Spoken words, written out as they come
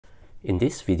In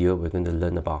this video, we're going to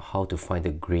learn about how to find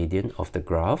the gradient of the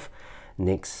graph.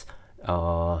 Next,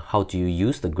 how do you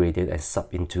use the gradient and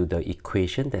sub into the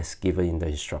equation that's given in the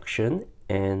instruction.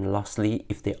 And lastly,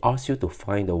 if they ask you to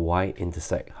find the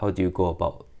y-intercept, how do you go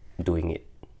about doing it?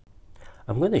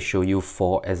 I'm going to show you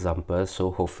 4 examples,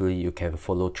 so hopefully you can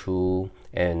follow through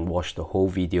and watch the whole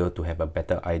video to have a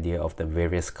better idea of the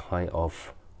various kind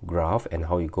of graph and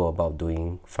how you go about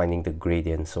finding the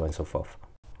gradient, so on and so forth.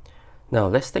 Now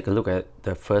let's take a look at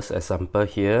the first example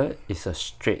here. It's a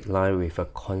straight line with a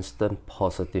constant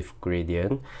positive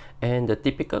gradient, and the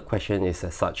typical question is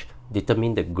as such: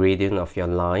 determine the gradient of your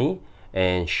line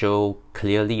and show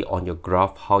clearly on your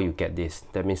graph how you get this.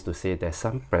 That means to say there's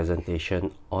some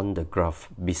presentation on the graph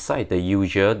beside the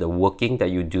usual, the working that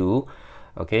you do.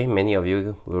 Okay, many of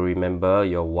you will remember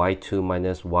your y2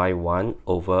 minus y1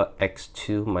 over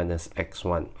x2 minus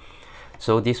x1.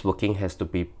 So this working has to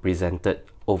be presented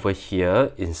over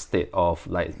here instead of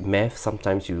like math.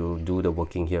 Sometimes you do the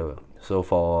working here. So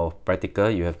for practical,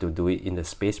 you have to do it in the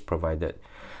space provided.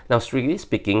 Now, strictly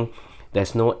speaking,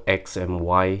 there's no x and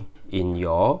y in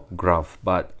your graph,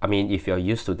 but I mean, if you're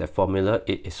used to that formula,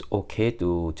 it is okay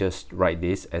to just write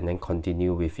this and then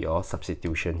continue with your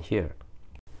substitution here.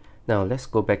 Now let's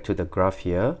go back to the graph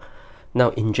here.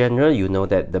 Now in general, you know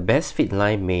that the best fit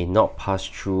line may not pass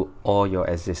through all your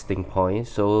existing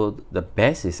points, so the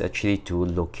best is actually to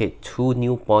locate 2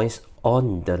 new points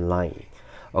on the line.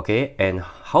 Okay, and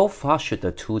how far should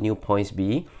the 2 new points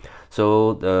be?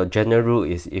 So the general rule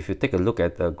is, if you take a look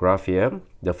at the graph here,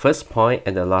 the first point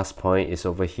and the last point is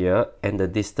over here, and the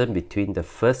distance between the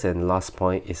first and last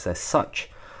point is as such.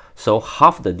 So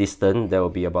half the distance, that will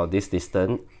be about this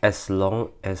distance, as long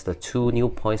as the 2 new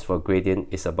points for gradient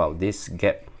is about this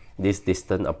gap, this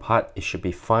distance apart, it should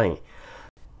be fine.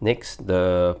 Next,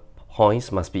 the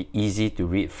points must be easy to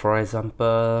read. For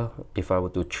example, if I were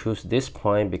to choose this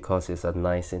point because it's a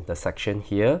nice intersection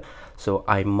here, so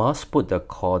I must put the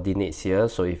coordinates here.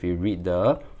 So if you read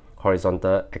the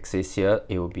horizontal axis here,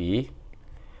 it will be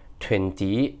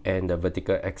 20, and the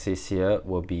vertical axis here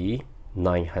will be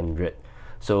 900.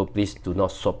 So please do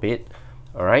not swap it.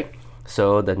 All right,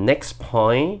 so the next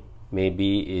point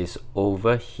maybe is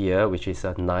over here, which is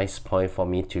a nice point for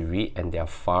me to read, and they are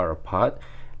far apart,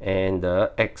 and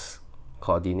the x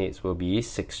coordinates will be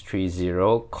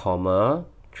 630,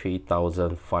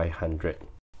 3500.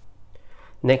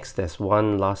 Next, there's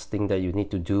one last thing that you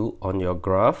need to do on your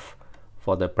graph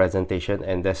for the presentation,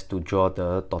 and that's to draw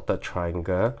the dotted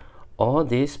triangle. All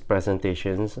these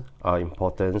presentations are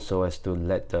important so as to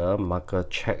let the marker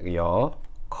check your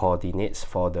coordinates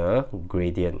for the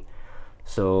gradient.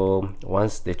 So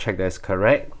once they check that's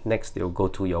correct, next they'll go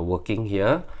to your working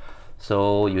here.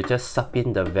 So you just sub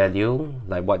in the value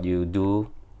like what you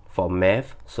do for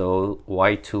math. So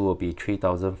y2 will be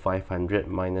 3500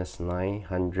 minus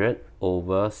 900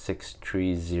 over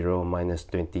 630 minus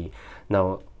 20.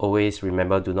 Now always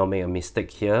remember, do not make a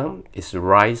mistake here. It's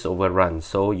rise over run.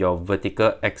 So your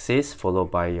vertical axis followed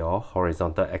by your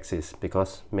horizontal axis,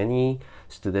 because many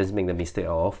students make the mistake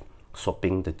of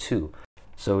swapping the two.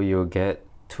 So you'll get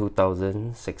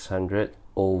 2600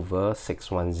 over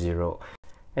 610.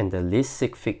 And the least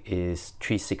sig fig is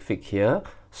 3 sig fig here.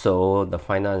 So the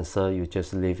final answer, you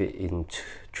just leave it in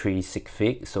 3 sig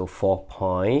fig, so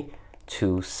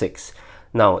 4.26.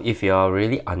 Now, if you are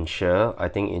really unsure, I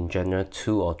think in general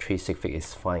 2 or 3 sig fig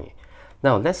is fine.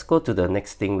 Now, let's go to the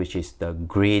next thing, which is the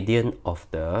gradient of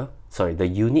the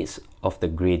units of the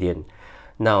gradient.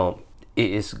 Now,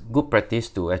 it is good practice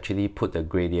to actually put the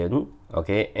gradient,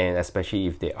 okay, and especially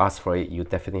if they ask for it, you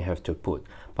definitely have to put.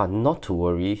 But not to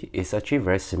worry, it's actually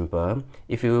very simple.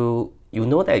 If you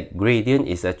know that gradient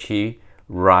is actually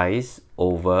rise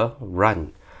over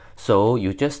run, so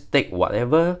you just take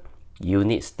whatever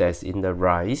units that's in the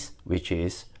rise, which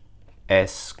is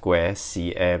s square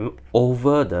cm,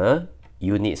 over the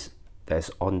units that's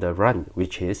on the run,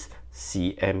 which is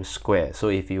cm square. So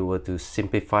if you were to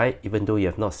simplify, even though you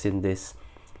have not seen this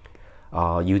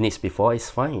units before, it's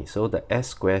fine. So the s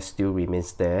square still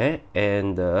remains there,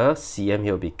 and the cm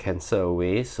here will be cancelled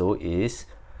away, so is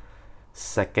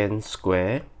second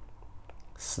square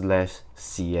slash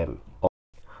cm.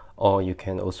 Or you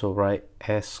can also write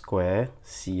s square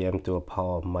cm to a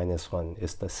power of -1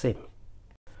 is the same.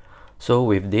 So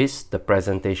with this, the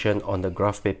presentation on the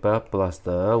graph paper plus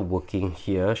the working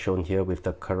here shown here with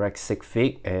the correct sig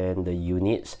fig and the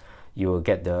units, you will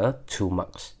get the 2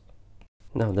 marks.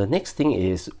 Now the next thing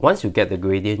is, once you get the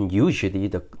gradient, usually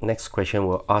the next question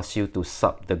will ask you to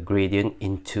sub the gradient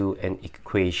into an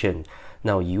equation.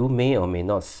 Now you may or may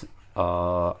not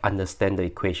understand the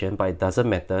equation, but it doesn't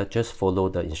matter, just follow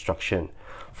the instruction.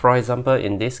 For example,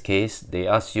 in this case, they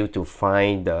ask you to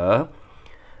find the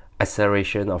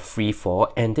acceleration of free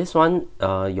fall, and this one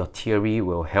your theory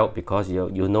will help because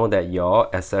you know that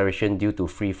your acceleration due to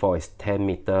free fall is 10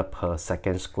 meter per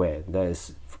second square. That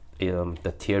is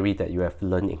the theory that you have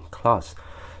learned in class.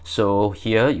 So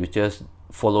here you just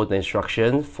follow the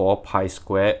instruction 4 pi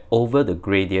square over the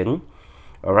gradient.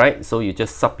 Alright, so you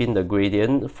just sub in the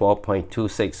gradient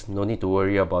 4.26, no need to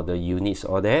worry about the units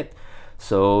or that.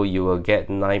 So you will get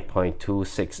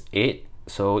 9.268.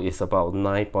 So it's about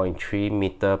 9.3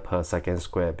 meter per second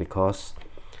square because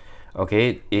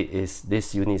okay,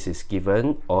 this unit is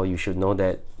given, or you should know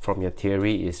that from your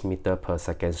theory is meter per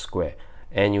second square,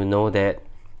 and you know that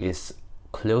it's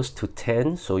close to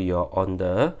 10, so you're on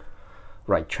the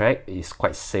right track. It's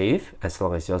quite safe as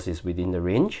long as yours is within the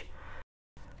range.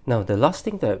 Now the last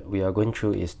thing that we are going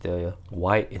through is the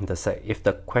y-intercept. If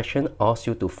the question asks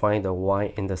you to find the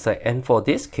y-intercept, and for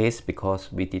this case,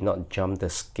 because we did not jump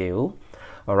the scale,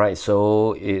 alright,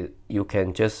 so you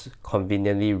can just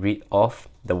conveniently read off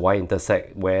the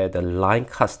y-intercept where the line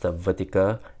cuts the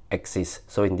vertical axis.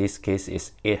 So in this case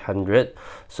it's 800,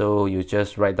 so you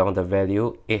just write down the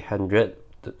value 800.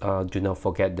 Do not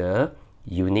forget the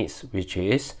units, which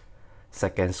is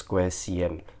second square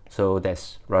cm. So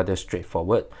that's rather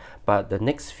straightforward, but the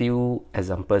next few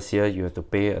examples here you have to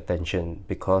pay attention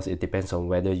because it depends on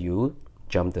whether you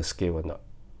jump the scale or not.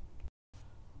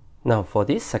 Now for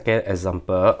this second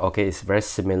example, okay, it's very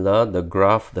similar. The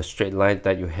graph, the straight line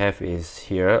that you have is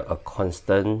here a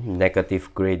constant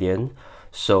negative gradient.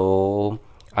 So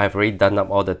I've already done up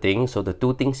all the things. So the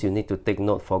two things you need to take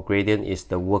note for gradient is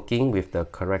the working with the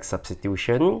correct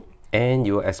substitution, and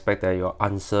you expect that your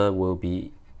answer will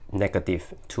be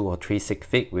negative 2 or 3 sig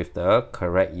fig with the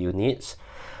correct units.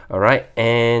 Alright,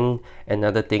 and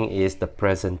another thing is the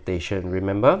presentation.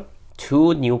 Remember,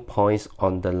 2 new points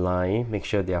on the line, make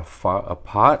sure they are far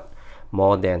apart,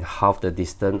 more than half the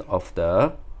distance of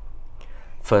the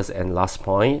first and last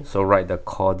point. So write the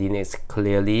coordinates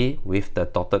clearly with the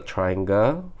dotted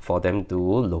triangle for them to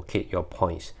locate your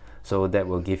points. So that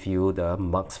will give you the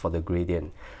marks for the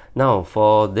gradient. Now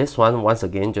for this one, once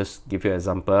again, just give you an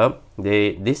example.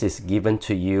 This is given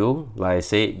to you. Like I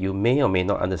said, you may or may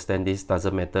not understand this,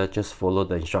 doesn't matter, just follow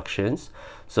the instructions.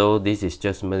 So this is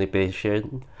just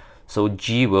manipulation. So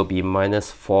g will be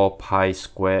minus 4 pi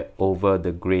square over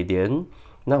the gradient.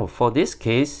 Now for this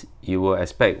case, you will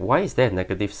expect, why is there a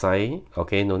negative sign?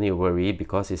 Okay, no need to worry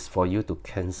because it's for you to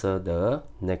cancel the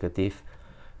negative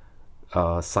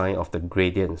sign of the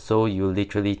gradient. So you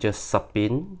literally just sub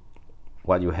in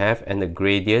what you have, and the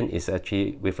gradient is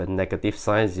actually with a negative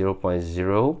sign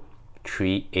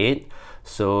 0.038.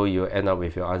 So you end up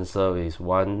with your answer is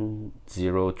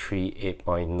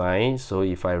 1038.9. So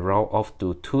if I round off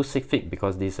to 2 sig fig,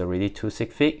 because this is already 2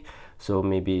 sig fig, so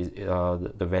maybe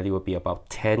the value will be about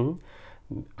 10,000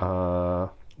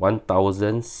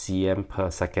 cm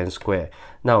per second square.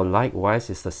 Now likewise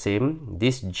it's the same.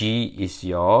 This g is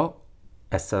your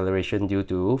acceleration due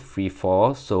to free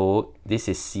fall, so this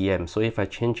is cm. So if I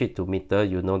change it to meter,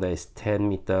 you know that it's 10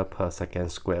 meter per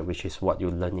second square, which is what you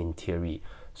learn in theory.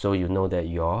 So you know that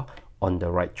you're on the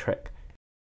right track.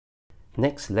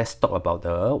 Next, let's talk about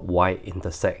the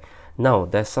y-intercept. Now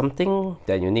there's something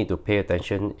that you need to pay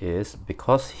attention is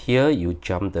because here you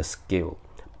jump the scale,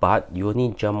 but you only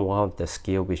jump one of the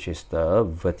scale, which is the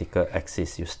vertical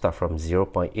axis. You start from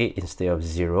 0.8 instead of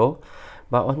 0.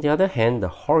 But on the other hand, the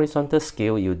horizontal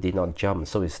scale you did not jump,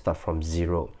 so it starts from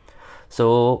 0.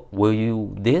 So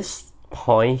will this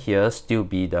point here still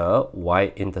be the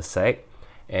y-intercept?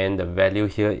 And the value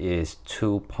here is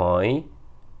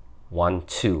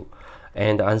 2.12.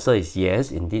 And the answer is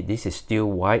yes, indeed this is still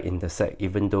y-intercept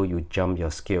even though you jump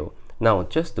your scale. Now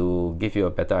just to give you a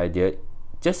better idea,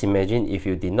 just imagine if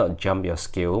you did not jump your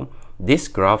scale, this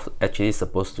graph actually is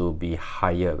supposed to be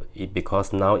higher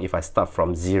because now if I start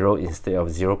from 0 instead of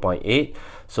 0.8,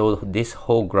 so this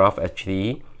whole graph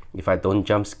actually, if I don't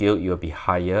jump scale, it will be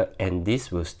higher, and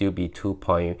this will still be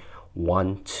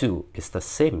 2.12. It's the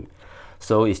same.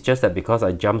 So it's just that because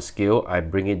I jump scale, I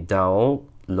bring it down,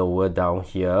 lower down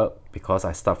here because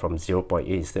I start from 0.8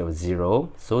 instead of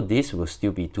 0. So this will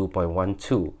still be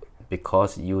 2.12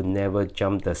 because you never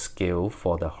jump the scale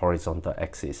for the horizontal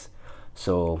axis.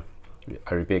 So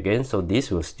I repeat again, so this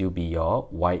will still be your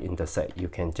y-intercept. You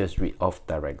can just read off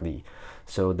directly.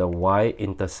 So the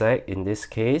y-intercept in this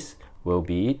case will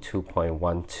be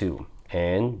 2.12,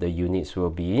 and the units will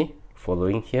be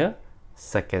following here,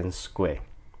 second square.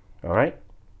 Alright.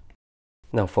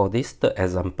 Now for this third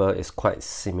example is quite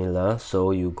similar. So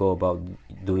you go about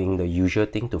doing the usual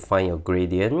thing to find your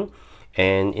gradient,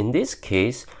 and in this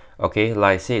case, Okay,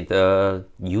 like I said, the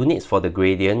units for the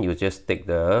gradient, you just take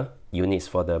the units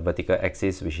for the vertical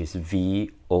axis, which is v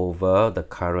over the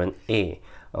current a.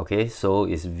 Okay, so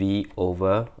it's v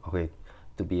over, okay,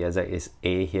 to be exact, is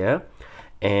a here.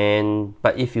 And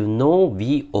but if you know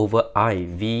v over I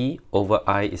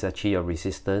is actually your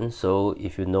resistance. So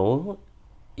if you know,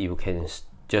 you can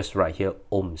just write here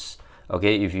ohms.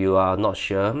 Okay, if you are not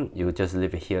sure, you just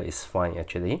leave it here, it's fine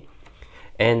actually.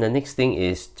 And the next thing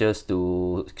is just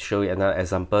to show you another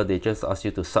example. They just ask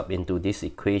you to sub into this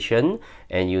equation,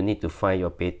 and you need to find your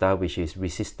beta, which is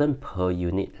resistance per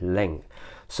unit length.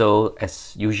 So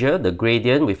as usual, the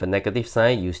gradient with a negative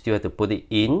sign, you still have to put it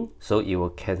in, so it will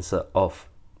cancel off.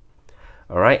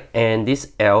 All right, and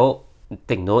this L,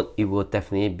 take note, it will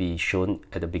definitely be shown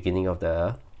at the beginning of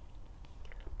the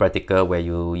practical where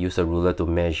you use a ruler to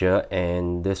measure,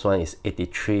 and this one is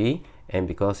 83, and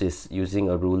because it's using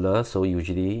a ruler, so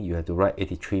usually you have to write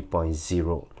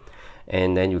 83.0,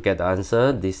 and then you get the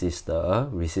answer. This is the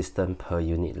resistance per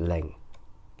unit length.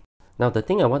 Now the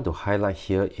thing I want to highlight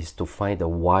here is to find the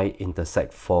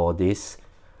y-intercept for this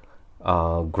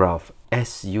graph.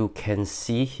 As you can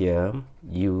see here,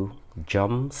 you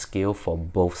jump scale for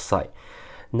both sides.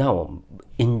 Now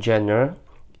in general,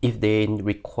 if they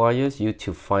requires you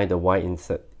to find the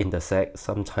y-intercept,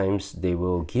 sometimes they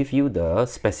will give you the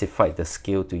specify the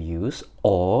scale to use,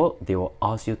 or they will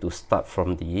ask you to start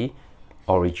from the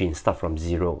origin, start from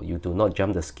 0. You do not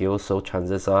jump the scale, so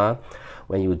chances are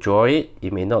when you draw it,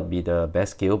 it may not be the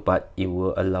best scale, but it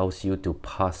will allows you to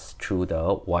pass through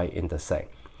the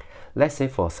y-intercept. Let's say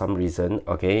for some reason,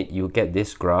 okay, you get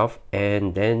this graph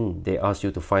and then they ask you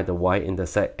to find the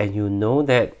y-intercept, and you know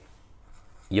that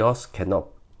yours cannot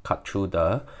cut through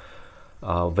the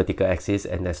vertical axis,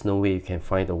 and there's no way you can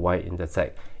find the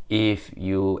y-intercept. If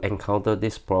you encounter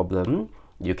this problem,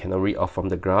 you cannot read off from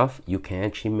the graph, you can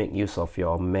actually make use of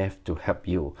your math to help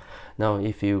you. Now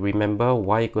if you remember,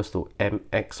 y equals to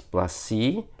mx plus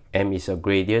c, m is your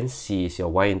gradient, c is your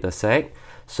y-intercept.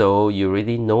 So you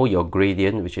already know your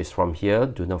gradient, which is from here.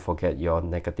 Do not forget your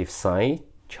negative sign,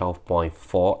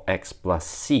 12.4x plus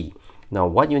c. Now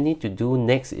what you need to do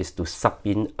next is to sub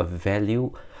in a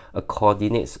value, a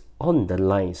coordinates on the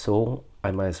line. So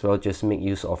I might as well just make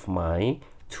use of my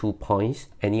 2 points,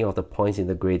 any of the points in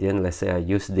the gradient. Let's say I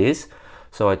use this,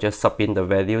 so I just sub in the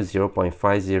value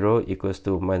 0.50 equals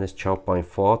to minus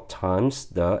 12.4 times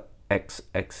the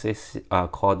x-axis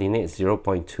coordinate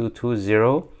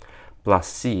 0.220 plus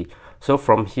c. So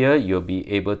from here you'll be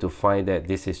able to find that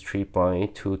this is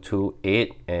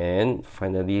 3.228, and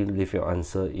finally leave your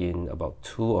answer in about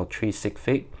 2 or 3 sig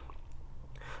fig.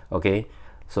 Okay,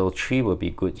 so 3 will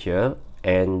be good here,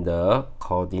 and the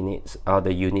coordinates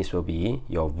the units will be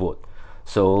your vote.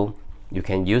 So you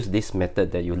can use this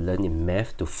method that you learn in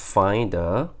math to find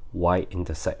the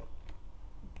y-intercept.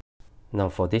 Now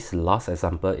for this last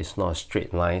example, it's not a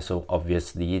straight line, so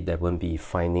obviously there won't be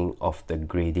finding of the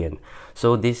gradient.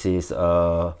 So this is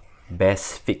a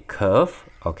best fit curve,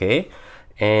 okay?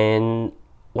 And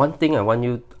one thing I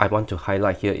want to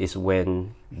highlight here is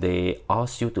when they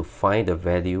ask you to find the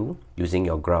value using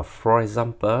your graph. For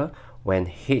example,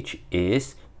 when h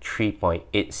is 3.8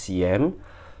 cm,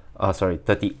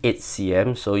 38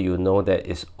 cm, so you know that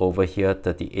it's over here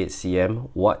 38 cm.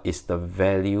 What is the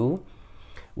value?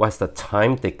 What's the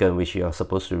time taken which you are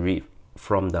supposed to read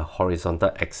from the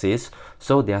horizontal axis?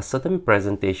 So there are certain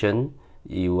presentation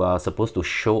you are supposed to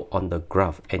show on the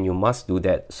graph, and you must do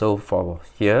that. So for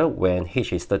here, when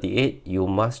h is 38, you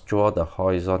must draw the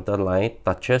horizontal line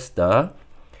touches the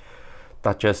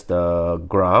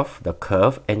graph, the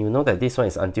curve, and you know that this one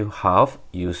is until half.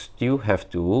 You still have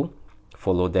to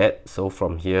follow that. So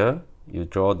from here, you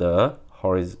draw the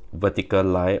vertical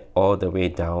line all the way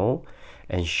down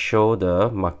and show the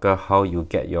marker how you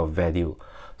get your value.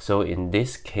 So in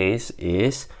this case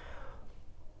is,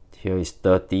 here is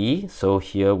 30, so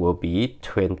here will be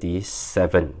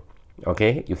 27.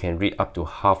 Okay, you can read up to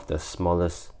half the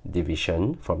smallest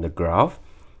division from the graph.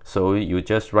 So you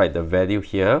just write the value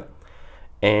here,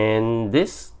 and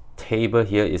this table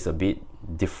here is a bit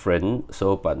different,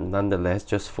 so but nonetheless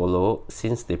just follow.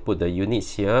 Since they put the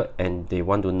units here and they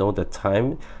want to know the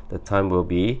time will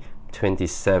be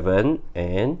 27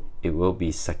 and it will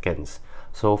be seconds.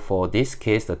 So for this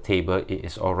case, the table, it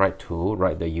is alright to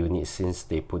write the units since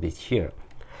they put it here.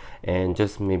 And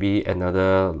just maybe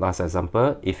another last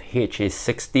example, if h is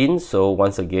 16, so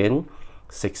once again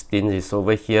 16 is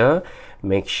over here.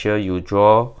 Make sure you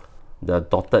draw the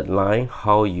dotted line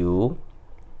how you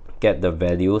get the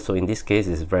value. So in this case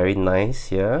it's very nice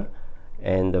here,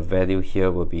 and the value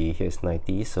here will be, here's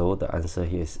 90, so the answer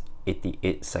here is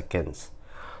 88 seconds.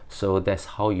 So that's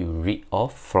how you read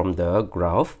off from the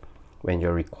graph when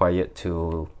you're required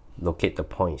to locate the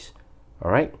points. All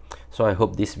right, so I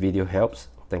hope this video helps.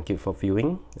 Thank you for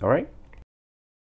viewing. All right.